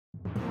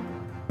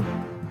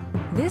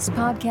This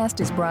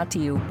podcast is brought to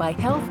you by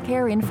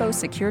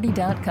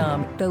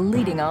HealthcareInfoSecurity.com, the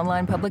leading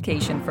online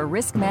publication for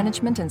risk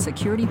management and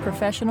security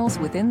professionals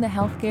within the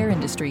healthcare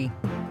industry.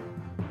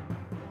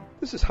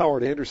 This is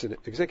Howard Anderson,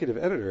 Executive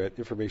Editor at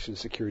Information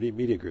Security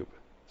Media Group.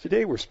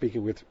 Today we're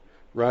speaking with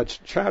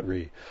Raj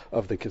Chaudhry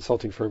of the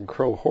consulting firm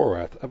Crowe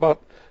Horwath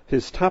about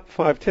his top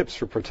 5 tips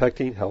for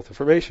protecting health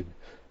information.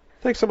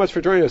 Thanks so much for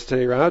joining us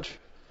today, Raj.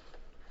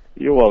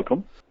 You're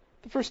welcome.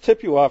 The first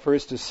tip you offer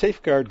is to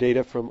safeguard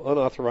data from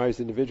unauthorized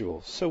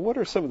individuals. So what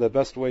are some of the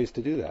best ways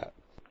to do that?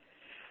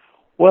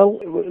 Well,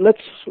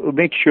 let's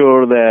make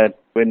sure that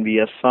when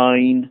we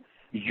assign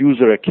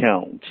user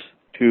accounts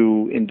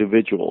to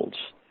individuals,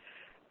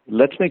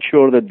 let's make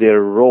sure that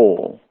their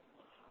role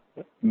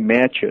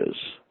matches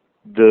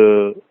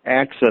the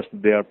access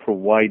that they are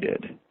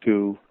provided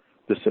to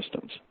the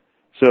systems.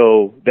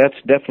 So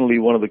that's definitely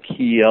one of the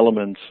key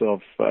elements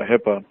of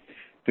HIPAA,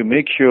 to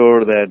make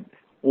sure that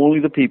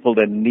only the people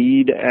that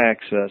need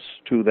access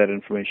to that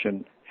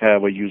information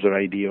have a user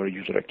ID or a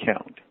user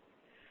account.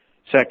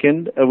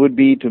 Second would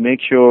be to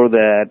make sure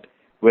that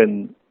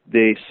when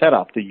they set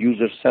up, the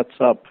user sets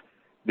up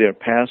their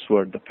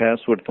password, the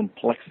password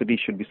complexity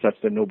should be such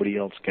that nobody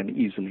else can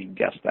easily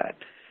guess that.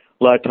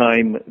 A lot of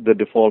time, the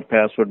default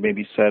password may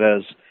be set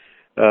as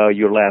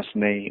your last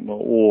name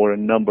or a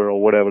number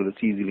or whatever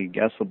that's easily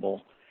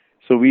guessable.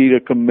 So we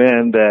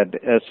recommend that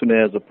as soon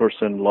as a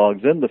person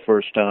logs in the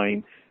first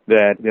time,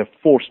 that they're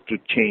forced to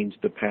change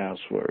the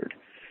password.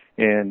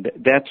 And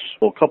that's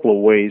a couple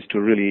of ways to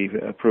really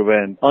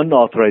prevent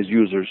unauthorized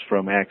users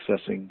from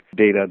accessing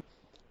data.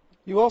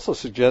 You also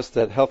suggest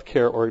that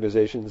healthcare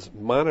organizations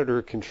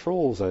monitor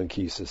controls on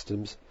key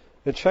systems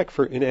and check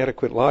for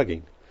inadequate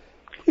logging.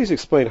 Please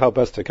explain how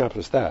best to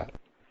accomplish that.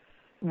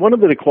 One of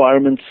the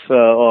requirements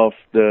of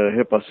the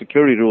HIPAA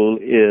security rule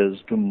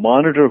is to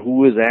monitor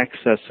who is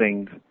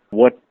accessing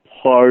what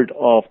part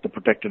of the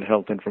protected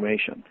health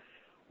information.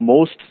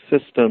 Most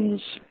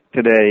systems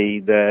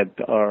today that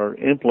are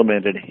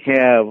implemented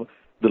have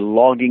the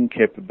logging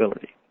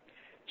capability.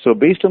 So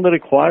based on the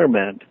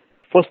requirement,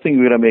 first thing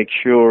we're going to make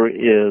sure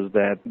is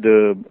that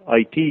the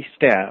IT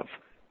staff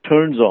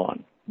turns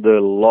on the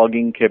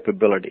logging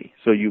capability.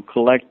 So you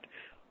collect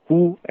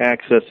who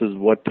accesses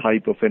what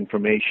type of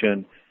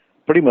information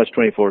pretty much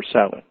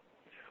 24/7.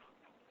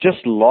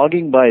 Just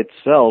logging by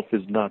itself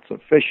is not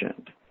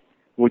sufficient.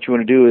 What you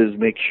want to do is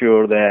make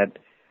sure that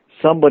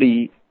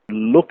somebody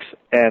looks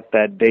at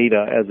that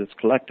data as it's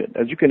collected.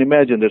 As you can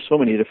imagine, there's so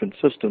many different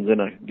systems in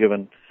a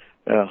given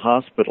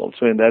hospital.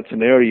 So in that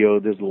scenario,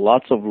 there's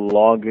lots of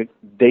log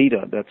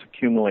data that's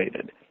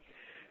accumulated.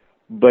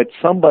 But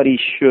somebody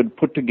should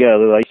put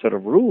together a set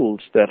of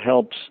rules that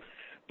helps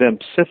them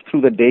sift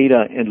through the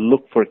data and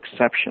look for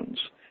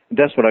exceptions.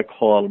 That's what I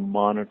call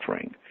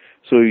monitoring.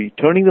 So you're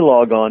turning the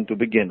log on to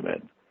begin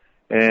with.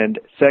 And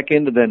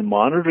second, then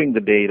monitoring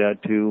the data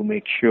to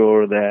make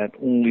sure that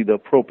only the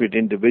appropriate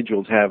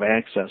individuals have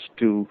access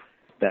to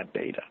that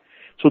data.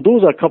 So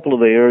those are a couple of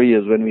the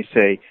areas when we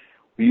say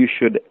you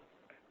should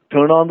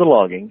turn on the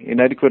logging.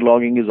 Inadequate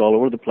logging is all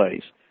over the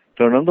place.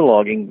 Turn on the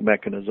logging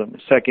mechanism.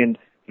 Second,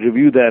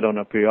 review that on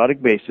a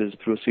periodic basis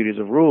through a series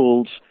of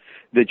rules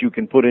that you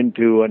can put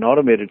into an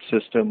automated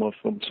system of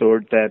some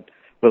sort that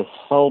will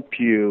help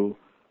you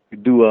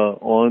do an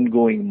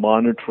ongoing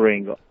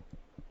monitoring.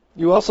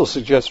 You also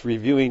suggest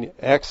reviewing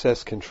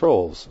access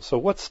controls. So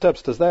what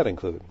steps does that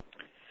include?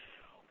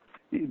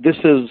 This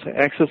is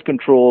access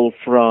control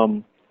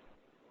from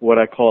what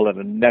I call at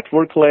a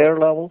network layer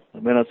level.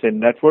 When I say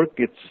network,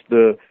 it's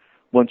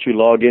once you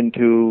log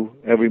into,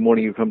 every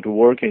morning you come to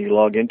work and you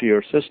log into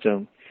your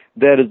system,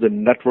 that is the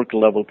network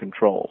level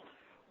control.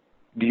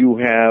 Do you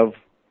have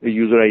a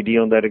user ID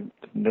on that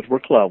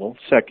network level?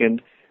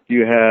 Second, do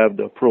you have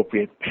the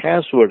appropriate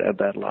password at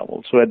that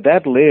level? So at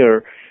that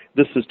layer,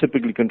 this is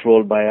typically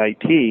controlled by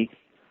IT. A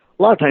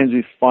lot of times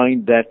we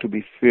find that to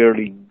be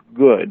fairly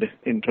good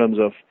in terms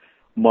of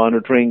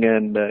monitoring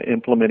and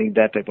implementing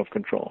that type of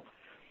control.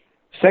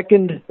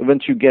 Second,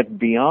 once you get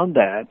beyond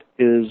that,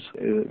 is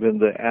when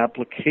the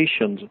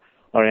applications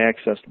are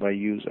accessed by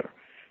user.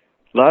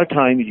 A lot of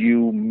times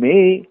you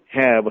may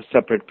have a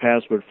separate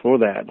password for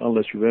that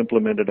unless you've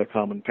implemented a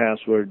common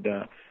password,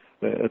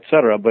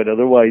 etc. But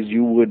otherwise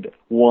you would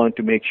want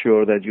to make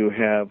sure that you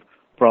have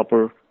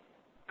proper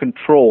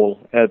control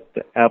at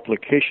the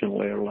application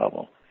layer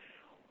level.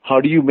 How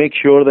do you make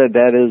sure that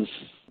that is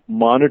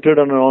monitored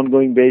on an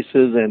ongoing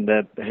basis and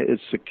that is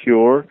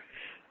secure?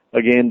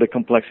 Again, the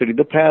complexity of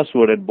the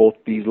password at both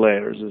these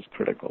layers is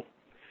critical.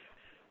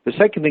 The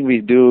second thing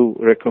we do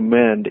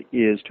recommend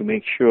is to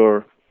make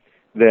sure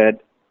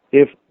that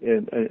if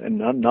a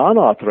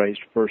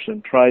non-authorized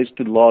person tries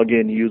to log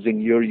in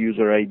using your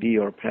user ID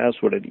or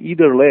password at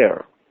either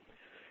layer,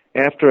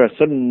 after a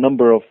certain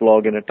number of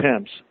login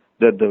attempts,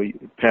 that the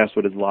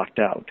password is locked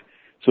out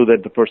so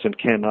that the person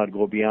cannot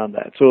go beyond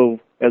that. So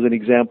as an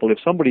example, if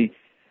somebody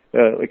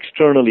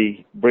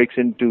externally breaks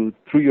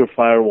through your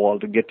firewall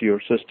to get to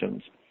your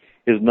systems,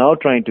 is now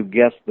trying to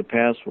guess the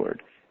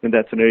password, in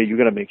that scenario, you've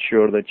got to make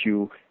sure that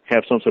you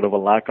have some sort of a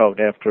lockout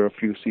after a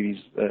few series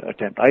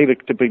attempts. I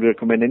typically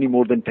recommend any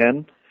more than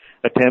 10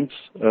 attempts,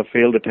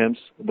 failed attempts,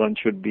 one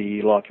should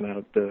be locking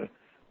out the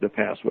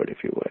password,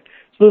 if you would.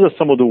 So those are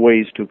some of the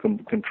ways to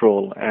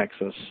control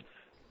access.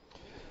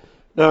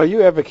 Now,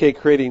 you advocate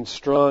creating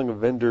strong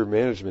vendor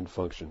management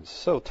functions.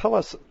 So tell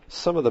us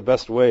some of the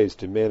best ways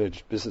to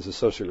manage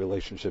business-associate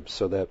relationships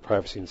so that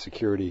privacy and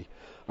security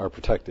are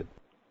protected.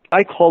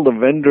 I call the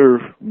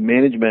vendor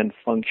management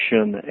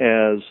function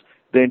as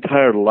the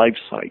entire life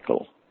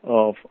cycle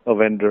of a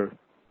vendor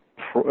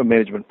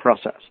management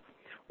process.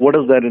 What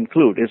does that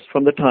include? It's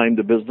from the time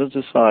the business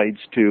decides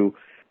to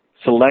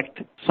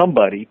select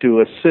somebody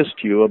to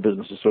assist you, a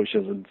business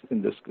associate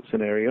in this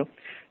scenario,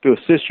 to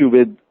assist you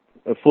with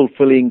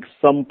fulfilling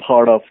some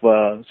part of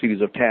a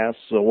series of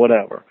tasks or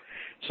whatever.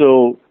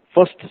 So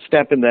first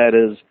step in that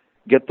is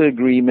get the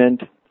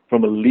agreement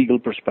from a legal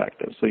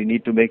perspective. So you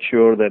need to make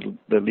sure that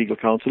the legal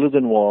counsel is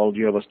involved.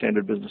 You have a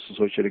standard business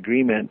associate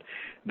agreement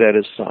that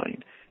is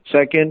signed.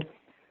 Second,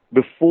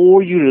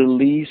 before you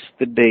release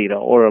the data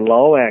or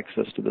allow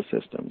access to the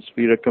systems,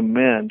 we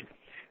recommend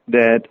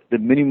that the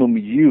minimum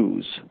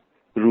use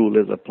rule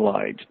is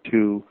applied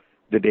to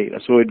the data.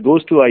 So it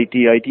goes to IT.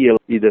 IT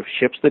either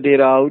ships the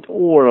data out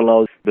or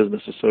allows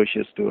business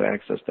associates to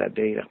access that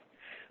data.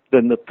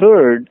 Then the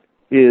third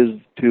is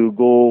to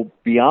go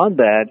beyond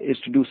that, is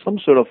to do some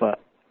sort of a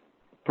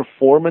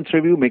performance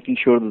review, making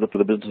sure that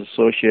the business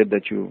associate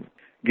that you've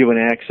given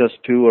access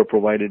to or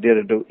provided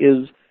data to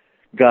is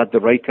got the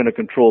right kind of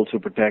controls to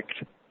protect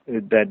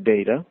that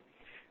data.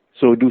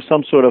 So do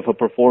some sort of a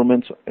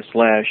performance /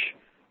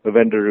 a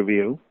vendor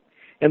review.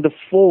 And the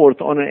fourth,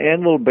 on an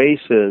annual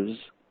basis,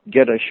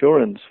 get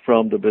assurance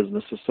from the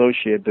business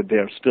associate that they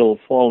are still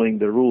following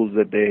the rules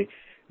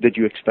that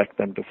you expect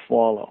them to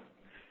follow.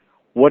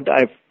 What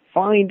I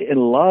find in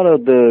a lot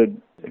of the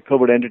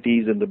covered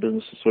entities in the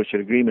business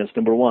associate agreements,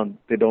 number one,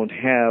 they don't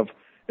have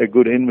a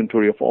good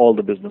inventory of all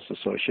the business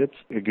associates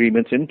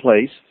agreements in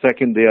place.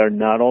 Second, they are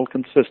not all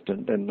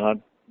consistent and not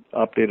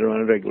updated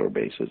on a regular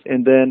basis.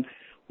 And then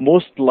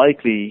most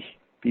likely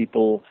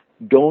people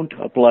don't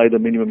apply the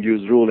minimum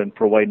use rule and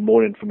provide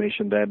more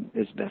information that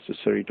is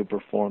necessary to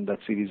perform that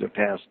series of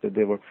tasks that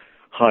they were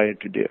hired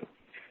to do.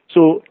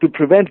 So to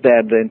prevent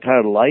that, the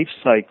entire life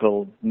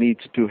cycle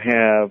needs to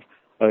have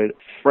a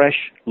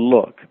fresh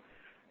look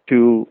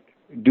to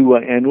do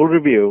an annual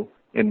review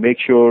and make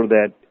sure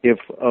that if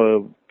a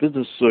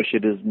business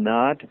associate is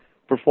not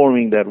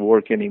performing that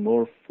work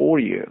anymore for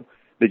you,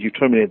 that you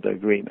terminate the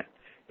agreement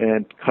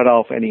and cut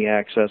off any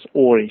access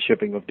or any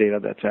shipping of data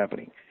that's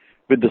happening.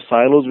 With the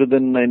silos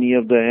within any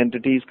of the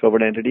entities,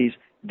 covered entities,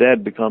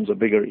 that becomes a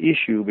bigger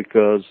issue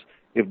because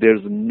if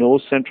there's no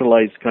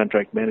centralized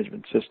contract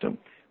management system,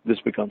 this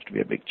becomes to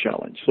be a big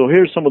challenge. So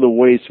here's some of the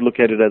ways to look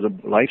at it as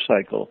a life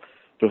cycle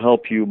to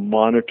help you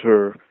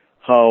monitor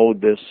how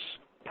this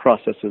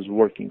process is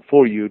working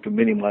for you to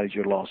minimize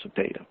your loss of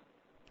data.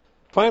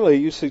 Finally,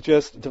 you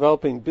suggest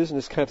developing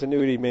business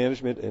continuity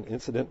management and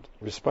incident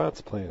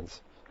response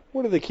plans.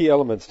 What are the key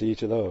elements to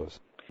each of those?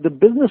 The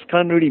business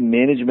continuity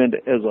management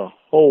as a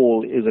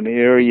whole is an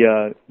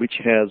area which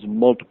has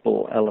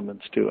multiple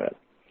elements to it.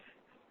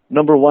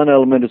 Number one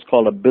element is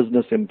called a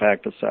business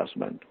impact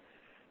assessment.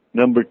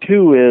 Number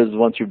two is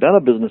once you've done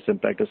a business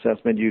impact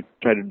assessment, you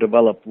try to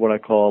develop what I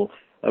call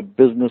a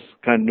business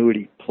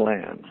continuity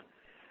plan.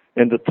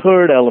 And the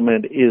third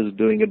element is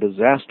doing a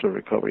disaster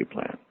recovery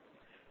plan.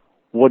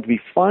 What we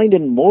find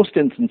in most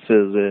instances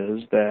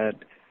is that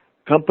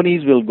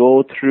companies will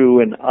go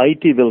through and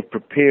IT will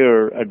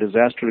prepare a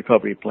disaster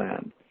recovery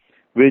plan,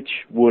 which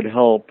would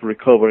help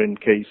recover in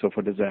case of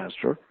a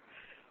disaster.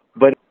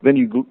 But when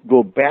you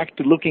go back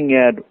to looking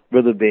at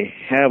whether they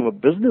have a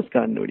business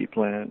continuity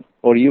plan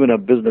or even a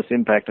business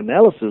impact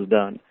analysis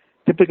done,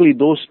 typically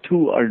those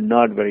two are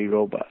not very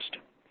robust.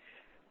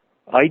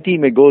 IT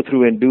may go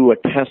through and do a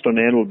test on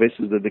an annual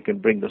basis that they can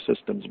bring the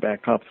systems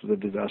back up through the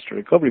disaster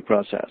recovery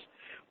process.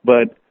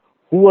 But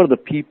who are the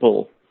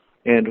people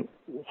and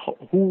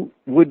who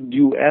would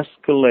you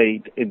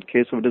escalate in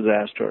case of a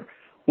disaster?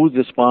 Who's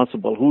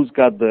responsible? Who's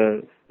got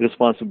the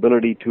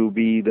responsibility to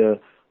be the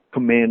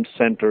command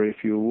center, if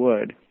you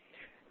would?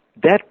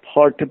 That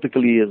part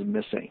typically is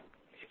missing.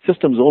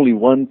 System's only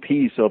one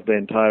piece of the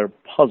entire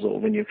puzzle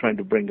when you're trying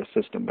to bring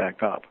a system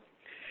back up.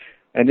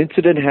 An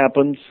incident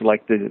happens,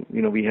 like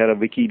we had a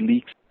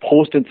WikiLeaks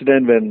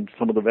post-incident when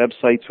some of the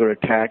websites were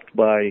attacked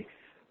by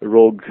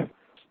rogue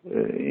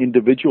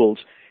individuals.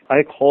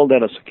 I call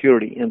that a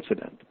security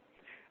incident.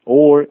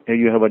 Or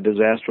you have a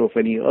disaster of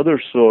any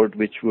other sort,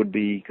 which would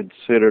be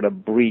considered a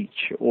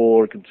breach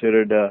or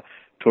considered a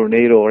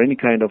tornado or any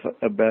kind of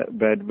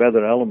bad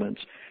weather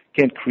elements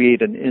can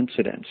create an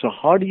incident. So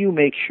how do you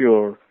make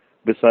sure,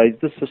 besides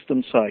the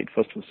system side,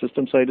 first the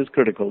system side is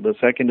critical, the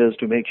second is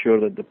to make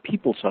sure that the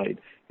people side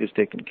is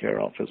taken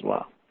care of as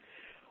well.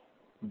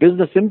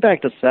 Business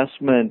impact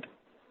assessment,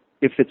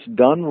 if it's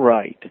done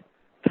right,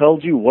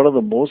 tells you what are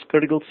the most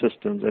critical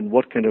systems and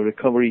what kind of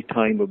recovery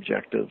time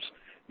objectives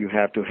you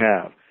have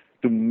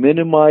to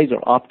minimize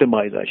or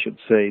optimize, I should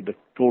say, the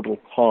total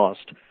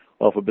cost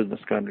of a business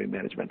continuity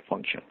management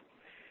function.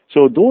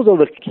 So those are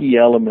the key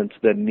elements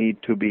that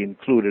need to be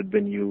included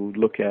when you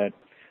look at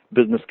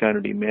business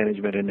continuity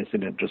management and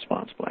incident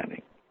response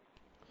planning.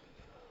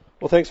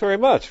 Well, thanks very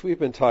much. We've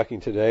been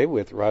talking today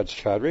with Raj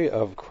Chaudhry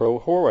of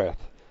Crowe-Horwath.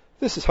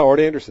 This is Howard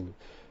Anderson.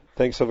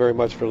 Thanks so very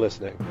much for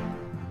listening.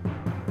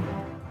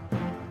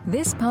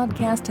 This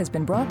podcast has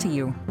been brought to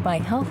you by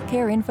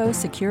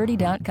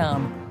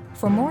healthcareinfosecurity.com.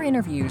 For more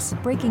interviews,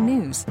 breaking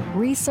news,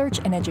 research,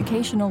 and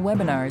educational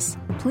webinars,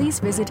 please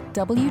visit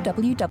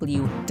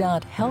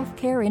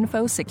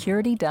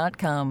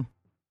www.healthcareinfosecurity.com.